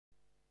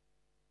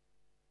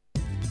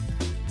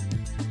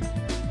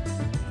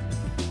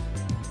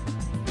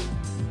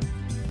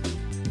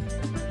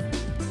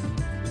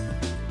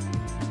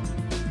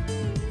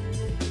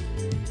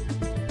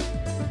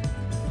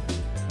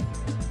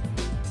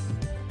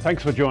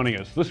Thanks for joining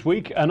us. This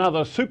week,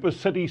 another Super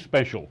City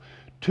special.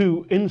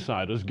 Two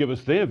insiders give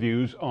us their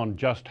views on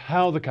just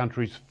how the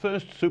country's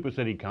first Super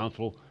City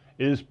Council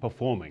is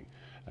performing.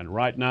 And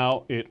right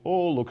now, it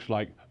all looks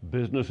like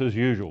business as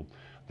usual.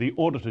 The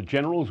Auditor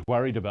General's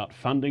worried about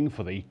funding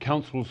for the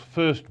Council's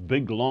first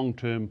big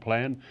long-term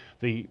plan.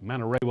 The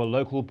Manarewa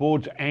Local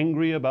Board's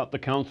angry about the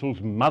Council's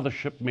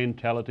mothership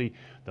mentality.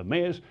 The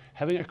Mayor's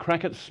having a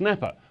crack at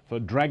Snapper for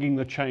dragging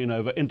the chain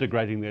over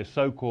integrating their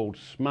so-called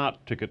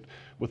smart ticket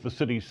with the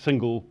city's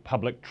single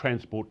public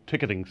transport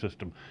ticketing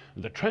system.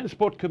 And the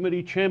Transport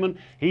Committee Chairman,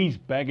 he's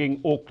bagging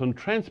Auckland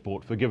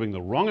Transport for giving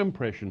the wrong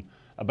impression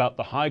about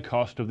the high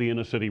cost of the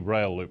inner city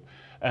rail loop.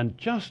 And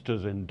just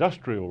as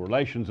industrial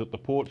relations at the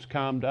ports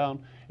calm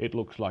down, it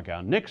looks like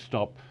our next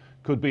stop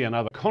could be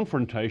another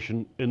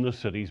confrontation in the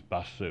city's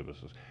bus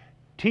services.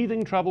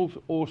 Teething troubles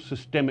or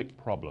systemic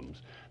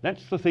problems?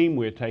 That's the theme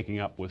we're taking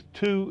up with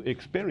two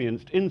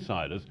experienced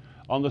insiders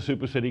on the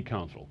Super City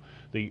Council.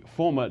 The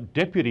former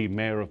Deputy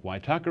Mayor of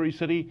Waitakere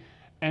City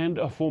and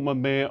a former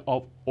Mayor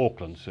of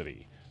Auckland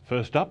City.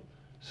 First up,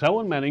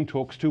 Selwyn-Manning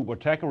talks to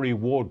Waitakere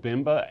Ward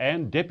Member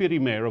and Deputy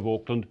Mayor of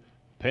Auckland,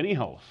 Penny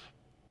Hulse.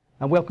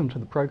 Welcome to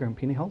the program,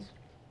 Penny Hulse.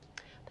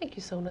 Thank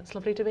you, Selwyn. It's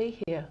lovely to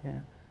be here. Yeah.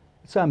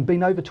 It's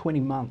been over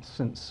 20 months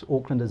since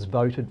Auckland has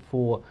voted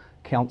for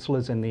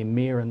councillors and their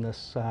mayor in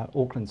this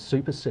Auckland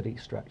Super City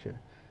structure.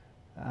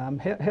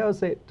 How is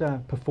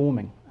that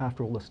performing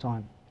after all this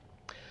time?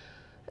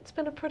 It's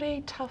been a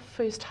pretty tough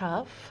first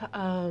half.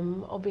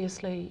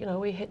 Obviously,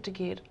 we had to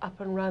get up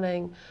and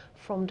running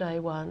from day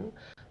one.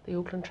 The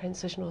Auckland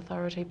Transition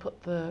Authority put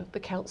the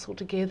council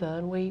together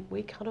and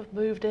we kind of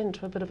moved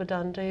into a bit of a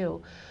done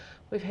deal.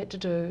 We've had to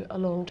do a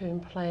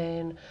long-term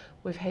plan,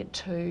 we've had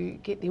to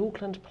get the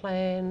Auckland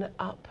plan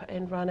up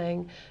and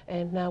running,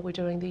 and now we're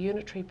doing the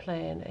unitary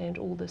plan, and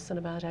all this in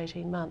about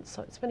 18 months.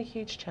 So it's been a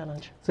huge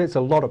challenge. So it's a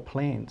lot of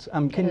plans.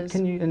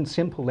 Can you, in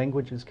simple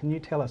languages, can you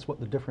tell us what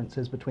the difference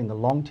is between the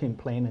long-term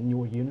plan and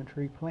your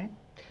unitary plan?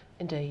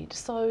 Indeed.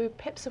 So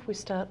perhaps if we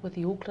start with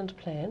the Auckland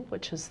plan,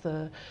 which is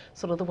the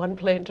sort of the one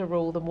plan to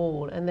rule them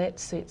all, and that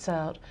sets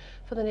out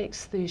for the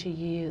next 30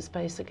 years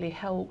basically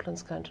how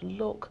Auckland's going to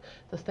look,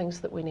 the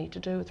things that we need to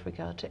do with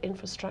regard to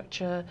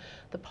infrastructure,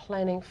 the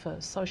planning for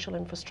social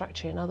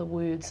infrastructure, in other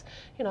words,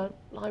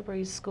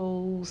 libraries,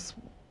 schools,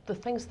 the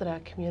things that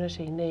our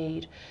community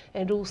need,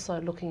 and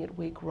also looking at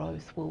where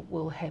growth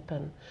will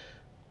happen.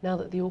 Now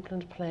that the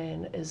Auckland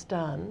plan is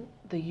done,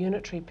 the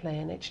unitary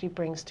plan actually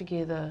brings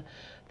together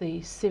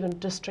the 7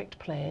 district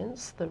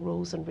plans, the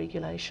rules and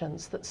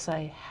regulations that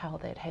say how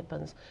that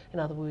happens. In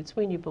other words,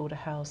 when you build a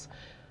house,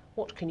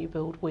 what can you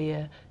build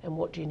where and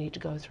what do you need to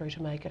go through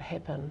to make it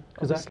happen?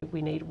 Obviously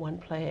we need one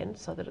plan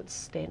so that it's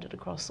standard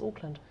across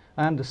Auckland.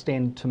 I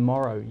understand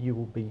tomorrow you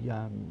will be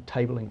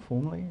tabling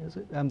formally, is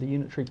it, the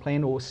unitary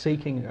plan, or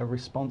seeking a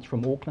response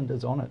from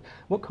Aucklanders on it.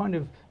 What kind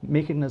of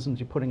mechanisms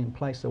you're putting in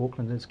place so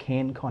Aucklanders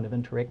can kind of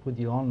interact with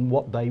you on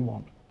what they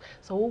want?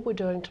 So all we're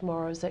doing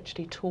tomorrow is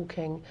actually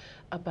talking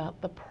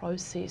about the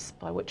process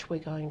by which we're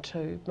going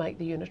to make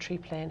the unitary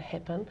plan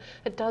happen.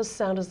 It does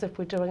sound as if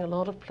we're doing a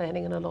lot of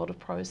planning and a lot of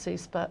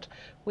process, but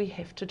we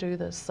have to do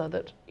this so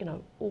that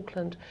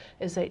Auckland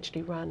is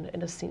actually run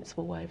in a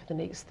sensible way for the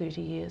next 30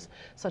 years.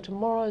 So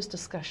tomorrow's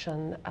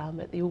discussion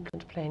at the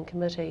Auckland Plan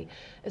Committee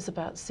is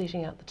about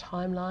setting out the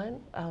timeline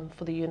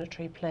for the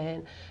unitary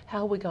plan,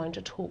 how we're going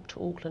to talk to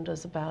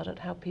Aucklanders about it,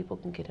 how people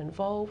can get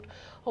involved.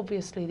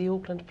 Obviously the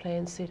Auckland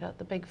plan set out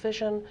the big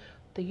vision.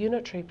 The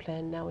unitary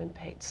plan now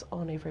impacts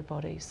on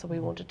everybody, so we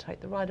want to take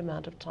the right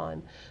amount of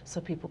time so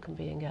people can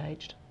be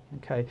engaged.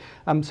 Okay,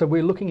 so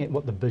we're looking at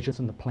what the visions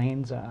and the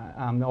plans are.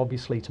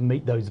 Obviously, to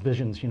meet those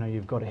visions,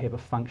 you've got to have a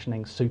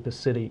functioning super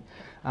city.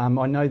 I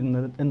know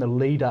in the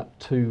lead up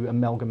to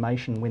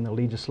amalgamation, when the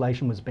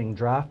legislation was being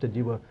drafted,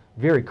 you were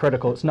very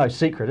critical. It's no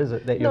secret, is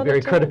it, that you're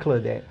very critical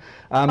of that?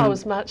 I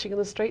was marching in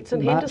the streets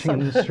in Henderson.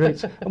 Marching in the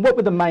streets. And what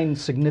were the main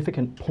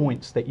significant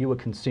points that you were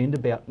concerned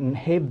about, and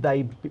have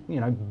they,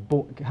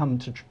 come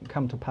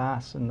to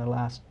pass in the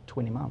last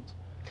 20 months?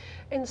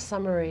 In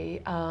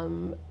summary,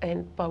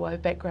 and by way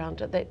of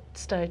background, at that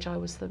stage I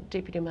was the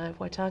Deputy Mayor of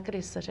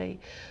Waitakere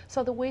City.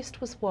 So the West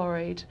was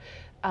worried,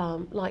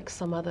 like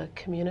some other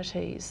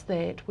communities,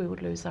 that we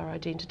would lose our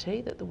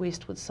identity, that the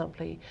West would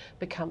simply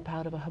become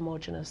part of a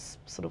homogenous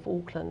sort of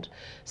Auckland.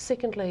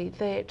 Secondly,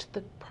 that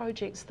the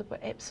projects that were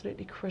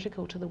absolutely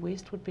critical to the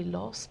West would be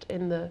lost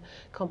in the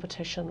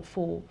competition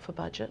for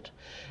budget.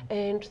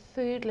 And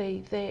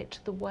thirdly, that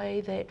the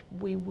way that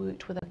we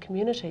worked with our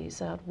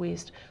communities out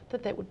West,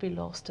 that would be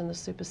lost in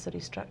the super city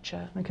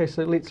structure. Okay,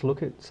 so let's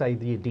look at, say,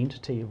 the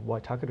identity of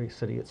Waitakere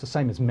City. It's the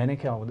same as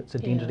Manukau with its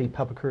identity,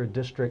 Papakura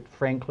District,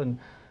 Franklin,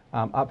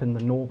 up in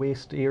the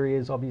northwest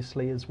areas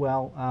obviously as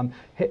well.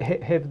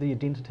 Have the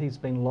identities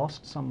been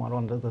lost somewhat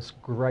under this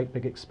great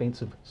big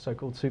expensive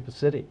so-called super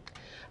city?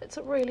 It's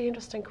a really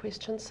interesting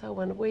question,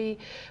 Selwyn.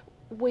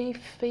 We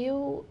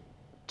feel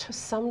to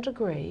some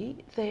degree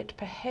that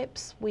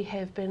perhaps we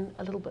have been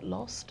a little bit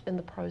lost in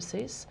the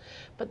process,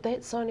 but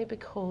that's only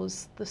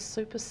because the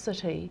super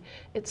city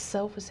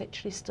itself is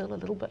actually still a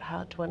little bit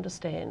hard to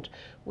understand,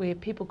 where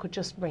people could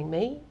just ring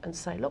me and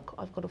say, look,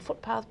 I've got a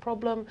footpath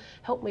problem,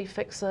 help me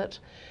fix it.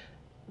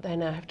 They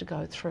now have to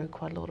go through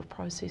quite a lot of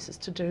processes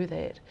to do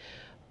that.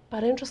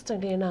 But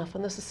interestingly enough,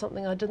 and this is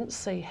something I didn't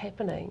see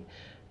happening,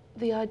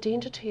 the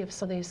identity of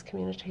some of these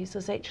communities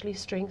is actually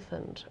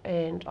strengthened,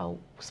 and I'll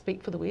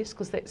speak for the West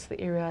because that's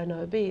the area I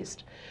know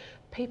best.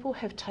 People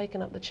have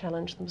taken up the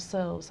challenge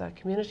themselves. Our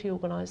community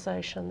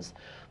organisations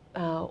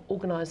are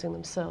organising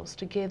themselves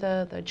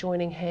together, they're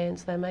joining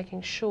hands, they're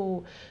making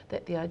sure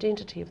that the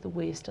identity of the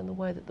West and the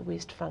way that the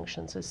West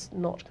functions is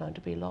not going to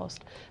be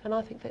lost. And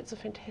I think that's a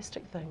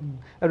fantastic thing.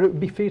 It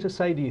would be fair to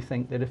say, do you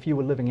think, that if you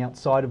were living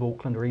outside of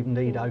Auckland or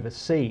indeed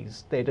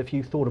overseas, that if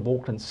you thought of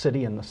Auckland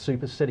City and the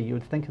super city, you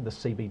would think of the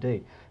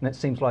CBD? And it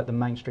seems like the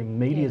mainstream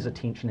media's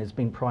attention has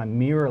been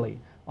primarily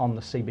on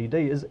the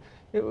CBD.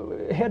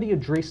 How do you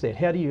address that?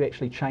 How do you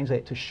actually change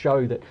that to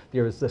show that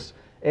there is this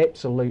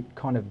absolute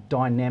kind of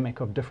dynamic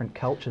of different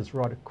cultures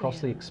right across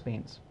the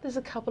expanse? There's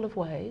a couple of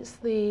ways.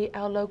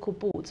 Our local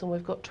boards, and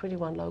we've got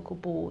 21 local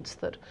boards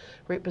that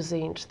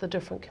represent the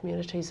different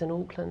communities in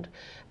Auckland,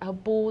 our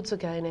boards are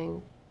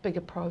gaining bigger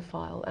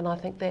profile, and I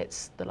think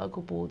that's, the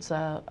local boards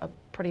are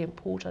pretty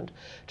important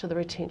to the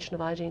retention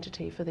of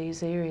identity for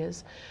these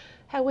areas.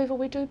 However,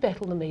 we do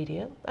battle the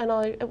media, and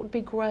it would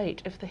be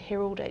great if the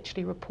Herald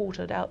actually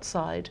reported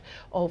outside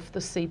of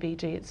the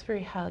CBD. It's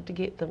very hard to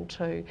get them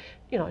to,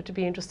 to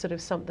be interested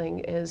if something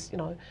is,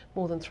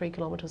 more than 3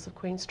 kilometres of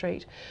Queen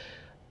Street.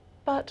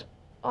 But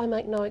I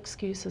make no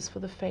excuses for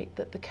the fact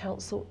that the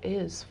council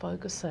is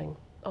focusing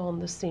on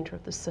the centre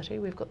of the city.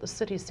 We've got the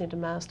City Centre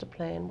Master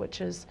Plan,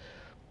 which is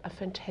a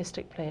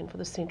fantastic plan for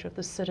the centre of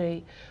the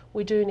city.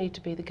 We do need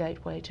to be the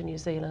gateway to New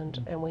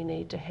Zealand, and we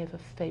need to have a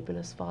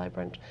fabulous,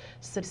 vibrant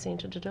city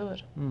centre to do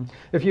it.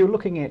 If you're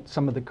looking at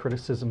some of the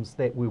criticisms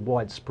that were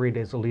widespread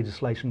as the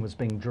legislation was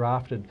being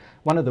drafted,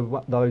 one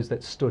of those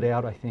that stood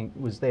out, I think,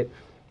 was that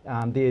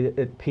it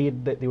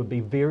appeared that there would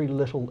be very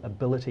little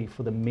ability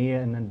for the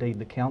mayor and indeed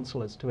the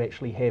councillors to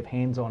actually have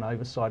hands-on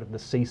oversight of the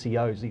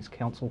CCOs, these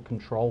council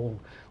control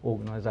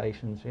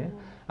organisations.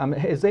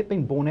 Has that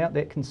been borne out,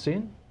 that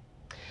concern?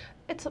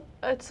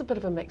 It's a bit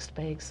of a mixed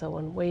bag,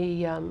 Selwyn.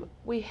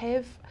 We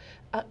have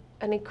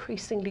an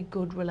increasingly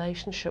good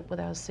relationship with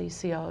our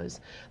CCOs.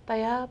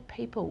 They are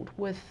peopled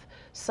with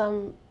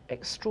some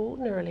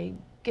extraordinarily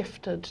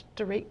gifted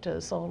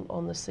directors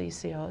on the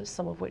CCOs,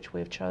 some of which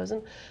we've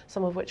chosen,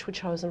 some of which were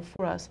chosen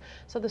for us.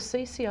 So the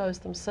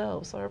CCOs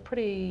themselves are a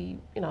pretty,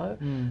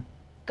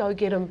 go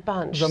get 'em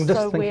bunch.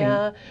 So we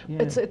are.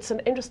 It's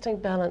an interesting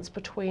balance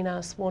between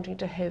us wanting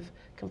to have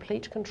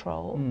complete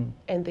control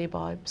and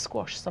thereby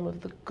squash some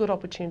of the good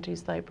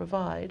opportunities they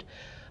provide.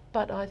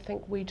 But I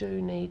think we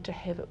do need to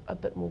have a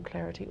bit more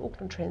clarity.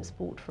 Auckland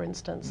Transport, for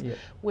instance,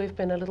 we've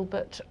been a little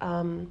bit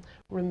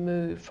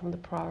removed from the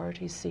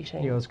priority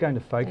setting. I was going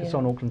to focus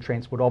on Auckland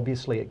Transport.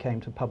 Obviously, it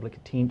came to public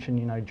attention,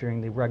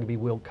 during the Rugby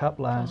World Cup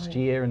last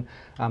year,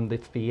 and the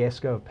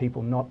fiasco of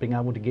people not being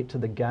able to get to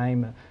the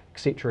game,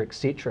 etc.,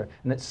 etc.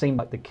 And it seemed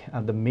like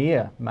the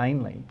mayor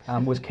mainly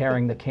was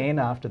carrying the can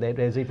after that,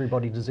 as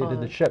everybody deserted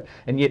the ship,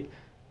 and yet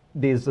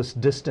there's this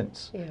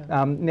distance.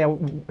 Now,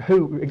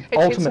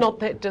 it's not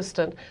that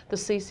distant. The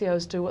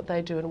CCOs do what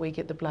they do, and we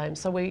get the blame.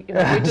 So we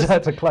just,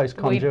 that's a close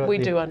conduit. We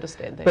do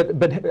understand that.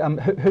 But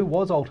who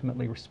was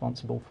ultimately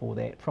responsible for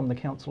that from the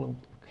council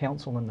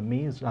and the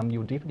mayor's,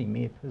 your deputy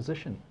mayor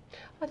position?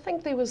 I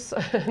think there was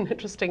an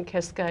interesting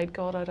cascade.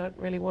 God, I don't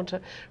really want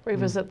to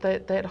revisit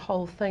that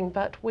whole thing.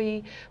 But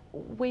we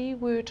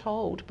were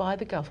told by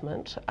the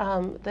government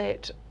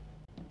that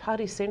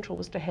Party Central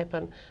was to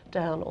happen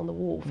down on the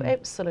wharf,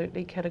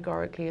 absolutely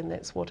categorically, and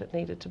that's what it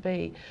needed to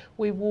be.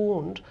 We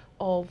warned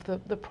of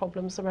the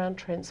problems around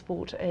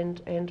transport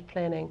and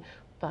planning,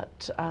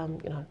 but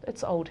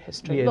it's old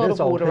history. A lot of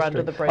water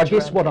under the bridge. I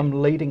guess what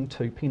I'm leading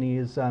to, Penny,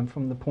 is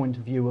from the point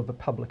of view of a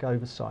public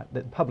oversight,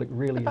 that the public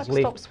really is left.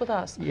 The buck stops with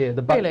us. Yeah,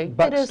 the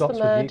buck stops with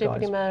you guys.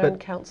 Deputy Mayor and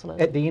councillors.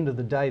 At the end of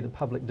the day, the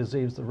public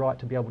deserves the right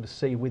to be able to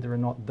see whether or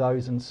not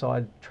those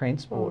inside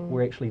transport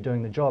were actually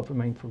doing the job. I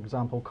mean, for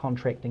example,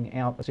 contracting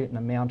out a certain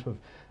amount of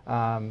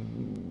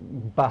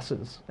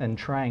buses and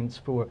trains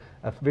for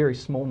a very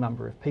small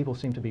number of people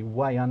seem to be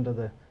way under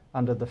the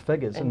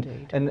figures,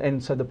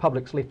 and so the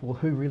public's left. Well,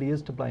 who really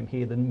is to blame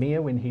here? The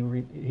mayor, when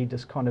he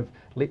just kind of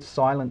let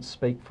silence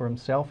speak for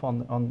himself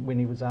on when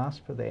he was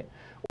asked for that,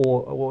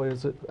 or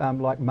is it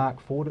like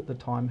Mark Ford at the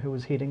time, who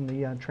was heading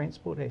the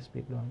transport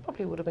aspect of it?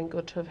 Probably would have been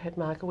good to have had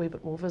Mark a wee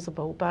bit more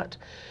visible. But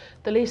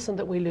the lesson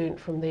that we learnt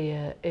from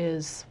there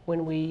is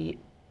when we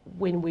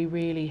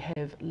really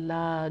have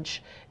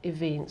large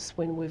events,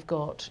 when we've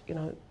got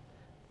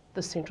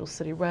the Central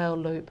City Rail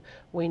Loop,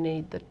 we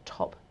need the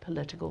top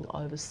political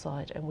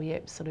oversight, and we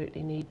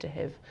absolutely need to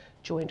have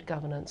joint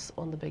governance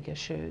on the big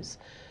issues.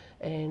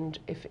 And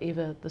if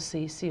ever the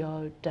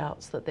CCO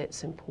doubts that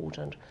that's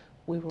important,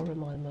 we will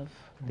remind them of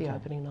the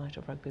opening night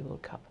of Rugby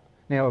World Cup.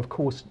 Now, of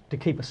course, to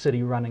keep a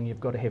city running,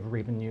 you've got to have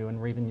revenue,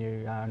 and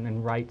revenue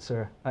and rates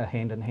are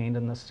hand in hand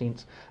in this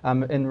sense.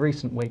 In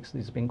recent weeks,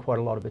 there's been quite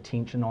a lot of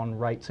attention on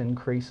rates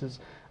increases.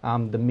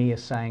 The Mayor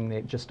saying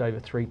that just over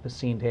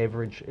 3%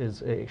 average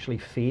is actually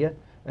fair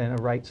in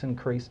a rates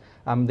increase.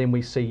 Then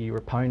we see your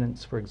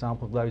opponents, for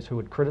example, those who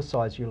would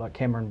criticise you, like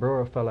Cameron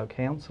Brewer, a fellow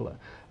councillor,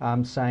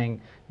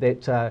 saying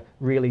that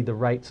really the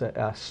rates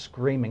are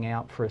screaming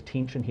out for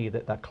attention here,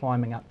 that they're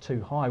climbing up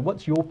too high.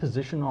 What's your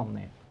position on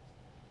that?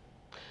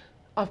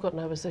 I've got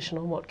no position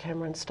on what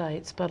Cameron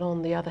states, but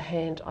on the other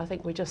hand, I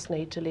think we just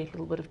need to let a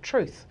little bit of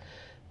truth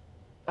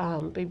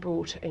be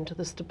brought into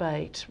this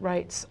debate.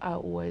 Rates are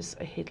always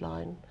a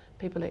headline.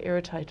 People are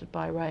irritated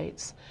by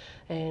rates,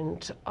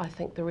 and I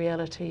think the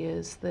reality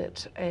is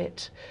that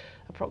at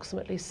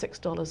approximately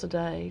 $6 a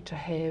day to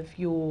have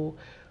your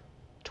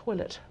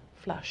toilet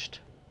flushed,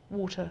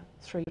 water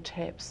through your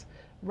taps,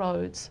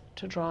 roads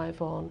to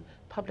drive on,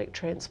 public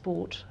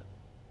transport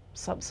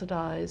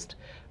subsidised,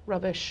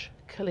 rubbish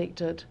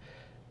collected,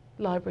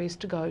 libraries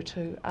to go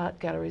to, art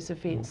galleries,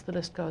 events, the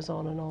list goes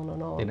on and on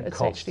and on.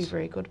 It's actually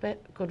very good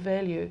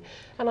value.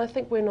 And I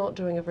think we're not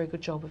doing a very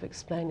good job of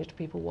explaining to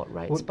people what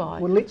rates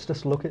buy. Well, let's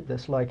just look at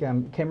this. Like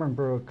Cameron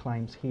Brewer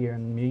claims here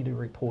in media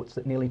reports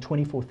that nearly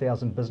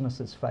 24,000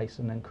 businesses face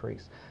an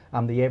increase.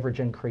 The average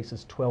increase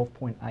is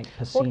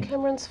 12.8%. What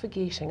Cameron's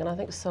forgetting, and I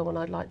think Selwyn,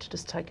 I'd like to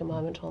just take a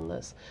moment on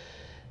this,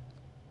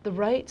 the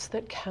rates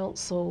that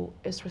council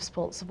is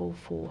responsible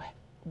for,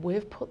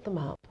 we've put them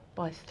up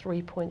by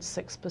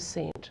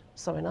 3.6%.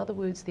 So in other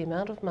words, the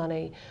amount of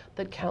money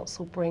that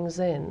council brings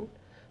in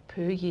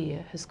per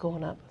year has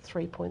gone up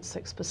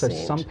 3.6%. So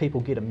some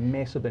people get a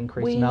massive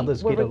increase and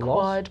others get a loss? We were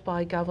required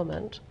by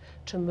government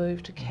to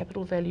move to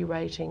capital value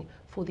rating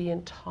for the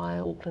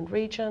entire Auckland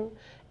region,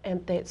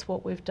 and that's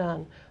what we've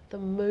done. The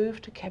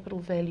move to capital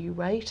value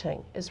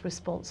rating is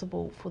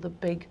responsible for the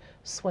big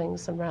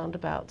swings and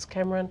roundabouts.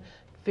 Cameron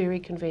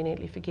very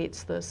conveniently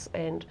forgets this,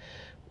 and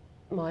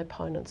my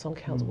opponents on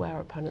council,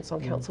 our opponents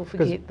on council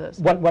forget this.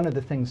 One of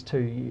the things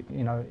too,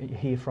 you know,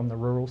 hear from the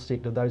rural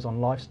sector, those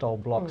on lifestyle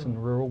blocks and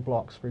rural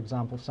blocks, for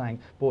example, saying,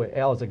 boy,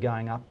 ours are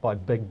going up by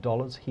big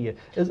dollars here.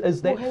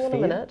 Is that fair?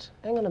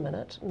 Hang on a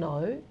minute,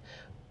 no.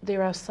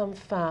 There are some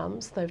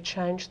farms, they've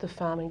changed the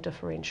farming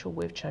differential,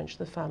 we've changed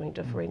the farming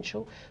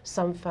differential.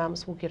 Some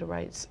farms will get a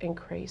rates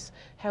increase.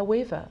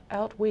 However,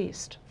 out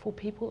west, for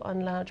people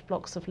on large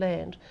blocks of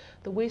land,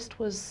 the west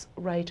was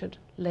rated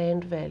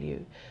land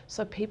value.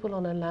 So people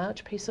on a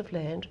large piece of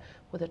land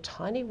with a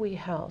tiny wee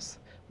house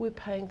were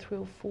paying 3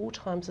 or 4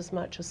 times as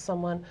much as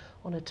someone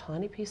on a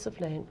tiny piece of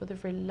land with a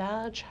very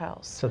large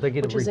house, so they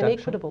get which a reduction? is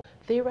inequitable.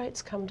 Their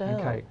rates come down.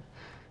 Okay.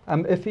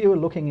 If you were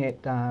looking at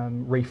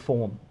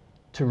reform,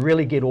 to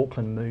really get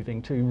Auckland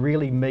moving, to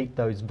really meet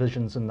those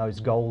visions and those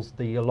goals,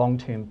 the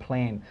long-term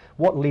plan,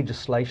 what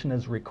legislation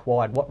is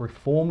required, what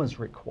reform is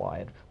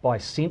required by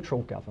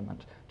central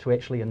government to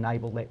actually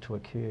enable that to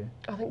occur?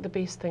 I think the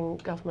best thing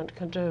government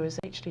can do is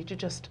actually to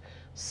just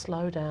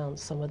slow down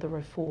some of the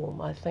reform.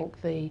 I think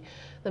the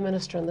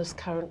minister in this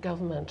current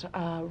government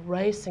are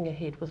racing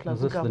ahead with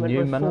local government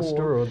reform. Is this the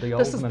new minister or the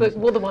old minister?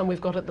 Well, the one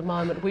we've got at the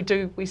moment.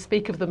 We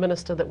speak of the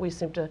minister that we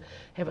seem to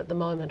have at the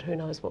moment. Who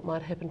knows what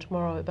might happen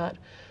tomorrow, but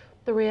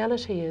the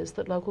reality is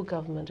that local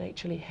government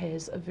actually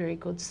has a very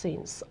good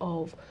sense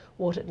of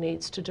what it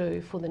needs to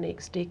do for the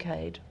next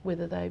decade,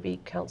 whether they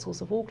be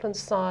councils of Auckland's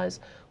size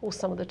or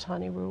some of the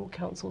tiny rural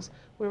councils.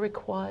 We're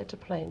required to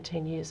plan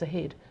 10 years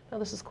ahead. Now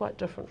this is quite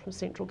different from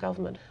central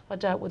government. I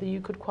doubt whether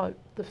you could quote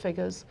the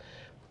figures,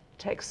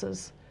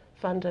 taxes,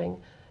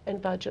 funding and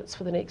budgets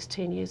for the next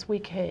 10 years. We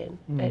can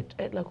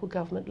at local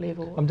government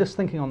level. I'm just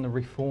thinking on the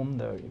reform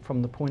though,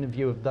 from the point of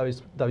view of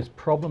those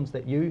problems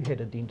that you had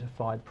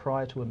identified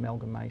prior to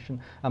amalgamation,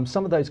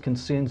 some of those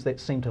concerns that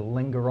seem to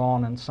linger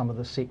on in some of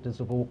the sectors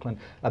of Auckland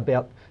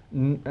about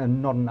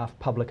not enough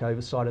public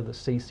oversight of the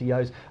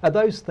CCOs, are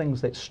those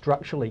things that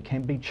structurally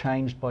can be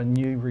changed by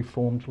new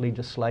reformed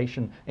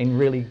legislation and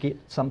really get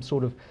some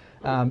sort of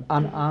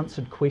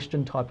unanswered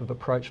question type of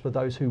approach for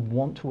those who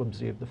want to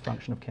observe the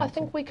function of council? I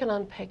think we can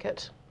unpack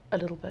it a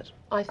little bit.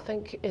 I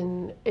think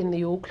in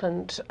the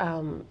Auckland,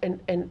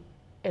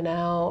 in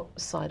our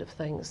side of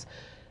things,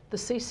 the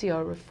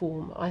CCO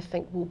reform, I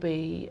think, will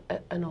be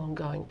an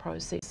ongoing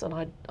process, and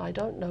I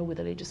don't know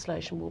whether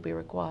legislation will be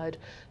required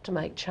to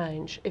make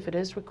change. If it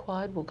is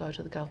required, we'll go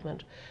to the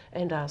government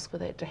and ask for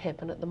that to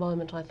happen. At the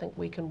moment, I think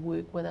we can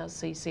work with our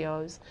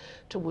CCOs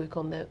to work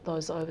on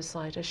those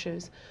oversight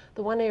issues.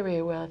 The one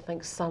area where I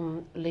think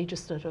some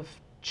legislative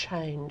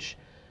change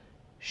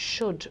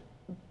should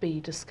be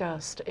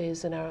discussed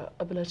is in our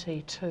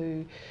ability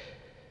to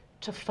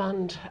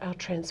fund our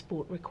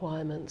transport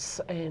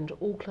requirements, and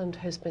Auckland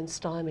has been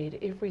stymied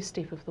every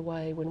step of the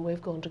way when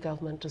we've gone to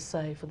government to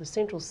say for the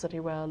Central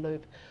City Rail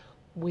Loop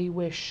we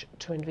wish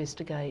to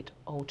investigate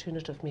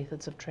alternative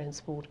methods of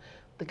transport.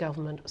 The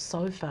government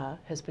so far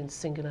has been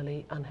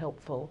singularly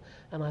unhelpful,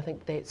 and I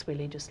think that's where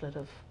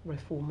legislative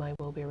reform may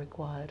well be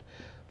required,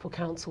 for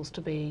councils to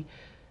be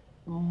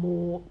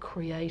more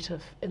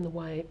creative in the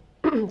way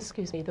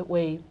excuse me, that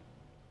we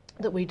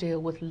that we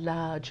deal with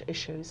large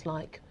issues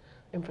like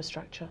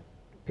infrastructure.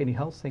 Penny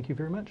Hulse, thank you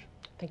very much.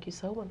 Thank you,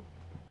 Selwyn.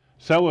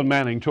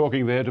 Selwyn-Manning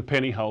talking there to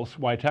Penny Hulse,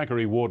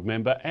 Waitakere Ward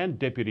Member and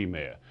Deputy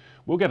Mayor.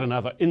 We'll get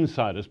another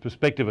insider's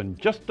perspective in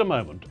just a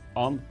moment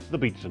on the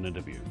Beatson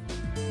interview.